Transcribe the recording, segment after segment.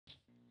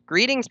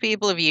Greetings,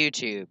 people of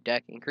YouTube.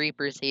 Duck and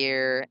Creepers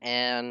here,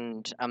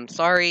 and I'm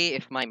sorry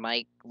if my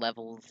mic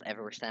levels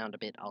ever sound a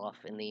bit off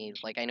in these.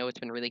 Like, I know it's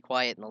been really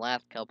quiet in the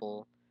last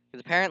couple, because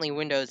apparently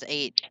Windows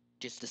 8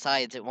 just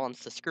decides it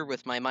wants to screw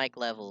with my mic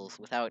levels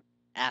without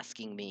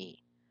asking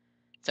me.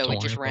 So Don't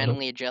it just worry about it.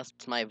 randomly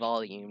adjusts my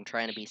volume,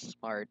 trying to be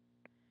smart.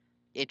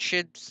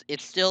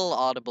 It's still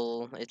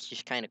audible, it's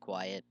just kind of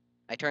quiet.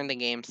 I turned the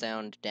game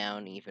sound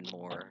down even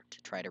more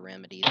to try to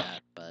remedy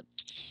that, but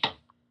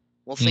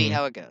we'll see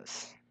how it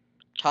goes.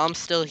 Tom's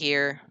still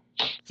here,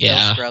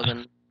 still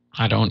scrubbing.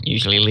 I don't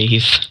usually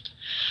leave.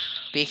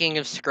 Speaking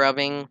of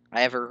scrubbing,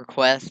 I have a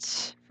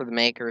request for the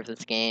maker of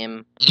this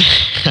game.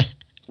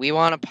 We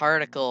want a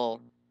particle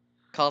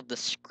called the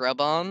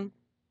Scrub-On,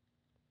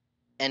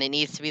 and it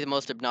needs to be the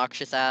most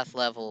obnoxious-ass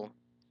level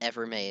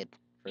ever made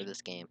for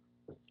this game.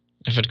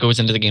 If it goes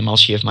into the game, I'll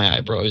shave my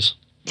eyebrows.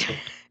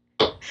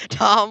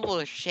 Tom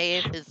will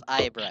shave his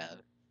eyebrows.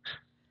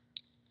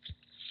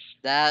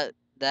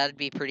 That'd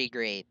be pretty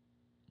great.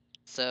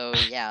 So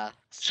yeah,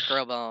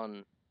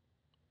 Scrub-On.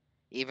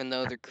 Even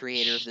though the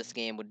creator of this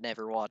game would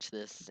never watch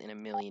this in a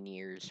million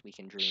years, we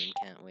can dream,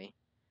 can't we?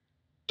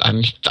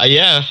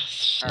 Yeah.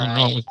 Nothing wrong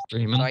Alright, with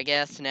dreaming. so I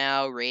guess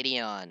now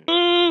Radion.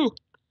 Woo!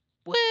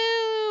 Woo!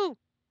 Oh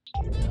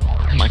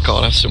my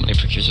god, I have so many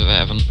pictures of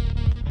Evan.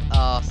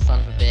 Oh, son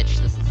of a bitch,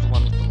 this is the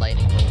one with the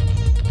lightning bolts.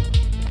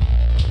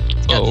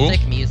 It's got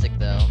sick music,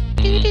 though.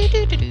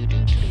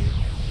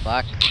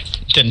 Fuck.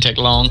 Didn't take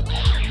long.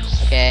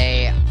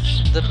 Okay,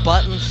 the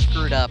button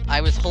screwed up.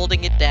 I was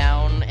holding it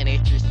down, and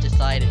it just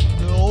decided,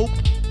 nope.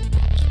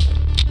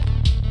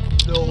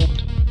 Nope.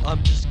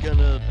 I'm just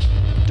gonna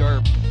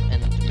derp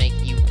and make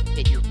you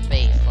hit your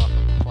face off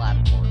of the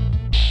platform.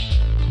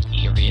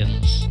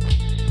 Aliens.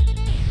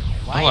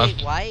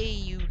 Why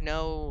you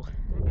know...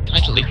 Can I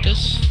delete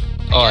this?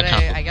 I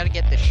can't. I gotta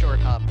get the short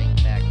hopping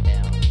back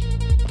down.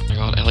 Oh my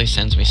god, Ellie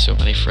sends me so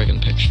many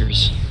friggin'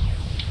 pictures.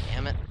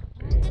 Damn it.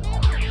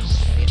 Gotta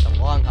get the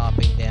long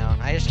hopping down.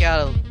 I just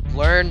gotta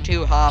learn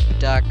to hop,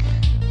 Duck.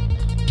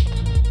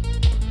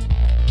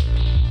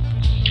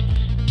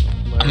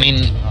 I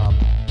mean,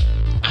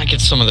 I get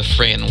some of the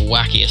friggin'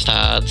 wackiest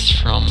ads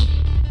from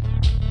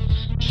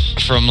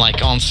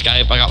like on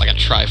Skype. I got like a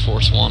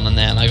Triforce one, and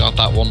then I got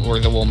that one where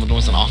the woman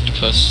was an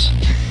octopus.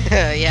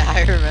 Yeah,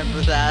 I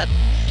remember that.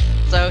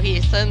 So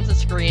he sends a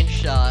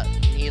screenshot,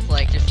 and he's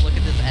like, just look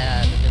at this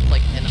ad, and it's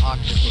like an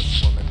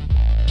octopus woman.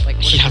 Like,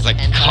 what She is has this,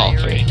 like hentai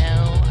coffee. right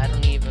now? I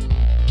don't even...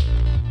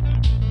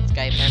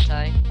 Skype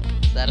hentai?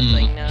 Is that a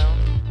thing now?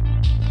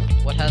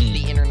 What has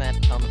the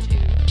internet come to?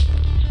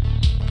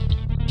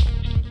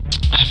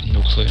 I have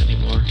no clue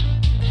anymore.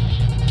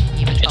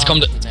 Even Tom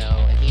doesn't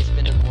know, and he's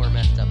been in more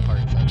messed up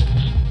parts of it.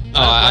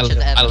 I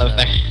live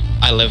there.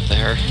 I live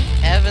there.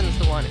 Evan's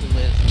the one who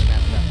lives in the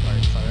messed up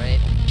parts, alright?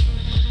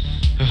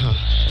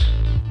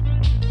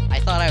 I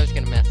thought I was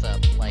gonna mess up,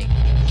 like,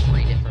 in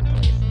 3 different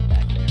places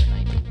back there, and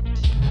I didn't.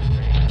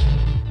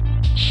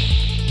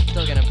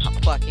 Still gonna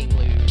fucking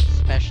lose,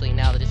 especially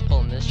now that it's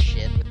pulling this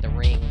shit with the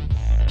rings.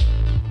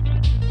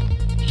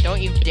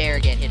 Don't you dare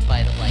get hit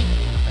by the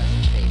lightning,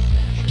 Professor Face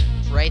Smasher.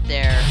 It's right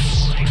there.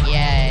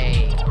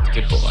 Yay.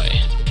 Good boy.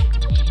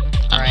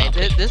 Alright,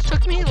 this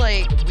took me,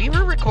 like, we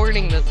were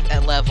recording this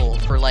at level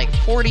for, like,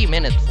 40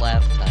 minutes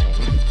last time.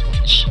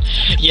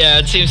 Yeah,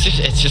 it seems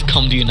it's just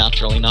come to you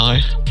naturally now.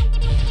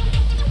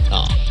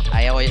 Oh.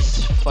 I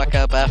always fuck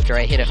up after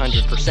I hit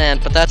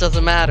 100%, but that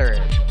doesn't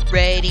matter.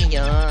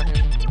 Radion.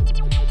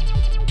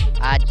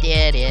 I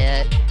did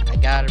it. I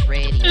got a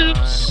Radion.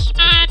 Oops,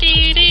 I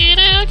did it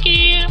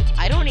again.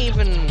 I don't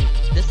even...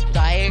 This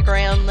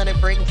diagram that it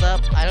brings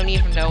up, I don't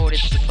even know what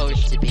it's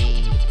supposed to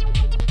be.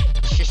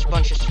 It's just a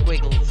bunch of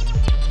squiggles.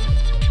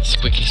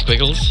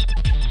 Squiggles?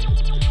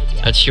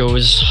 Yeah. That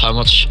shows how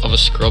much of a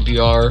scrub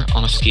you are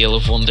on a scale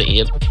of 1 to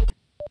 8.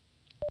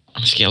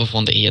 On a scale of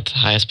 1 to 8, the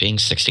highest being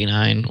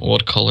 69.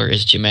 What color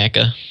is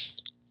Jamaica?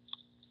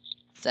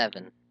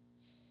 7.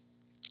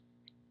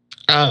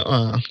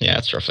 Yeah,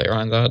 it's roughly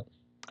around that.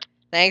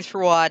 Thanks for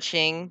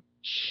watching.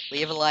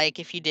 Leave a like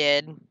if you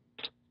did.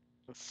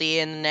 We'll see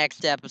you in the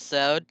next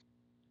episode.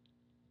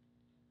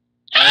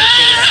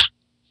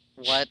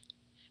 What?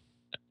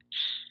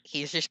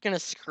 He's just gonna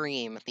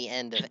scream at the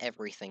end of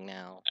everything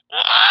now.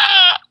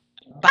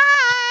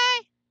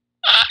 Bye!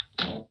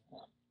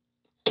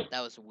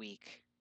 That was weak.